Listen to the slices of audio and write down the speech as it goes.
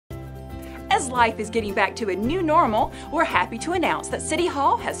As life is getting back to a new normal, we're happy to announce that City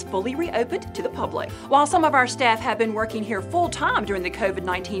Hall has fully reopened to the public. While some of our staff have been working here full-time during the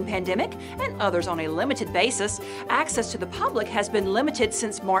COVID-19 pandemic and others on a limited basis, access to the public has been limited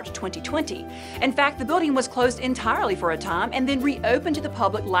since March 2020. In fact, the building was closed entirely for a time and then reopened to the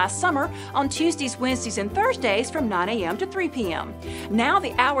public last summer on Tuesdays, Wednesdays, and Thursdays from 9 a.m. to 3 p.m. Now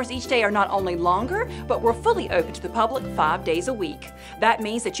the hours each day are not only longer, but we're fully open to the public 5 days a week. That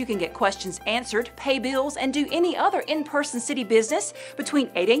means that you can get questions answered, pay bills, and do any other in-person city business between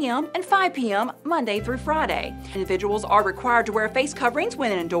 8 a.m. and 5 p.m. Monday through Friday. Individuals are required to wear face coverings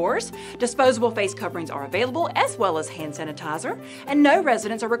when indoors. Disposable face coverings are available, as well as hand sanitizer, and no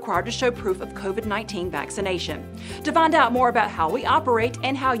residents are required to show proof of COVID-19 vaccination. To find out more about how we operate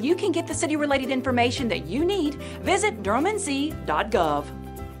and how you can get the city-related information that you need, visit durhamnc.gov.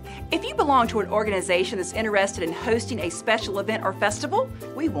 If you belong to an organization that's interested in hosting a special event or festival,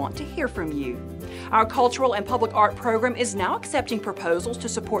 we want to hear from you. Our cultural and public art program is now accepting proposals to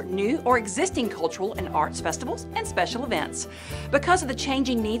support new or existing cultural and arts festivals and special events. Because of the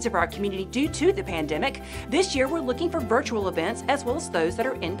changing needs of our community due to the pandemic, this year we're looking for virtual events as well as those that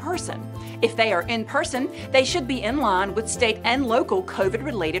are in person. If they are in person, they should be in line with state and local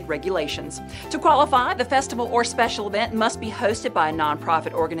COVID-related regulations. To qualify, the festival or special event must be hosted by a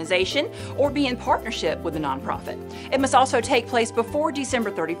nonprofit organization or be in partnership with a nonprofit. It must also take place before December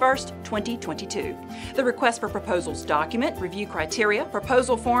 31st, 2022. The request for proposals document, review criteria,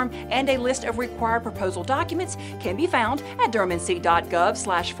 proposal form, and a list of required proposal documents can be found at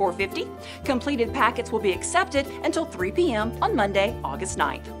durhamnc.gov/450. Completed packets will be accepted until 3 p.m. on Monday, August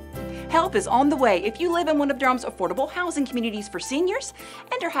 9th. Help is on the way if you live in one of Durham's affordable housing communities for seniors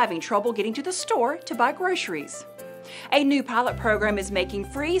and are having trouble getting to the store to buy groceries. A new pilot program is making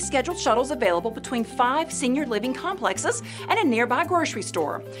free scheduled shuttles available between 5 senior living complexes and a nearby grocery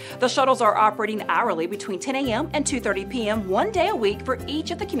store. The shuttles are operating hourly between 10 a.m. and 2:30 p.m. one day a week for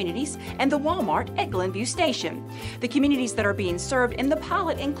each of the communities and the Walmart at Glenview Station. The communities that are being served in the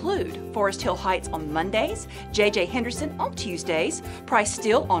pilot include Forest Hill Heights on Mondays, J.J. Henderson on Tuesdays, Price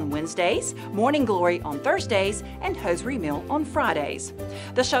Steel on Wednesdays, Morning Glory on Thursdays, and Hosiery Mill on Fridays.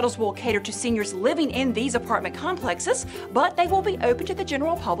 The shuttles will cater to seniors living in these apartment complexes, but they will be open to the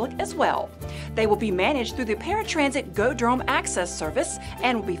general public as well. They will be managed through the Paratransit Go Durham Access Service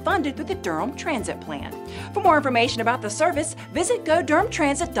and will be funded through the Durham Transit Plan. For more information about the service, visit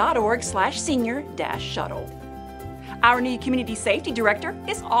godurhamtransit.org/senior-shuttle. Our new Community Safety Director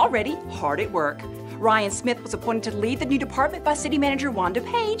is already hard at work. Ryan Smith was appointed to lead the new department by City Manager Wanda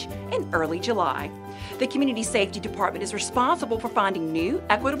Page in early July. The Community Safety Department is responsible for finding new,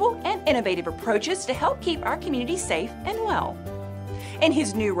 equitable, and innovative approaches to help keep our community safe and well. In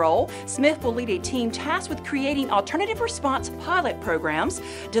his new role, Smith will lead a team tasked with creating alternative response pilot programs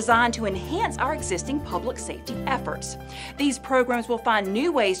designed to enhance our existing public safety efforts. These programs will find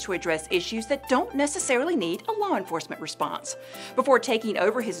new ways to address issues that don't necessarily need a law enforcement response. Before taking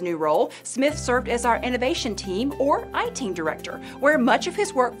over his new role, Smith served as our Innovation Team, or I-Team Director, where much of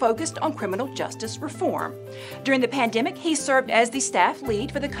his work focused on criminal justice reform. During the pandemic, he served as the staff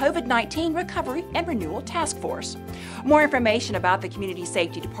lead for the COVID-19 Recovery and Renewal Task Force. More information about the Community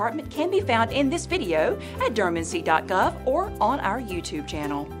Safety Department can be found in this video at durhamnc.gov or on our YouTube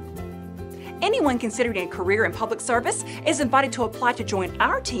channel. Anyone considering a career in public service is invited to apply to join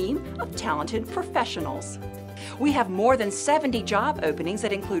our team of talented professionals. We have more than 70 job openings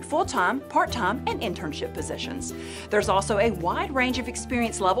that include full-time, part-time, and internship positions. There's also a wide range of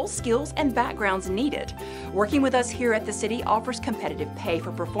experience levels, skills, and backgrounds needed. Working with us here at the city offers competitive pay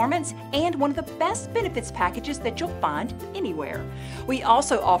for performance and one of the best benefits packages that you'll find anywhere. We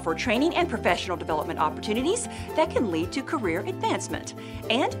also offer training and professional development opportunities that can lead to career advancement.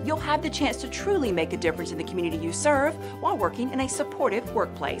 And you'll have the chance to truly make a difference in the community you serve while working in a supportive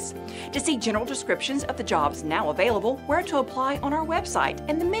workplace. To see general descriptions of the jobs now available, where to apply on our website,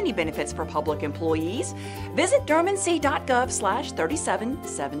 and the many benefits for public employees, visit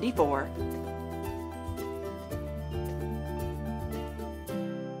durhamnc.gov/3774.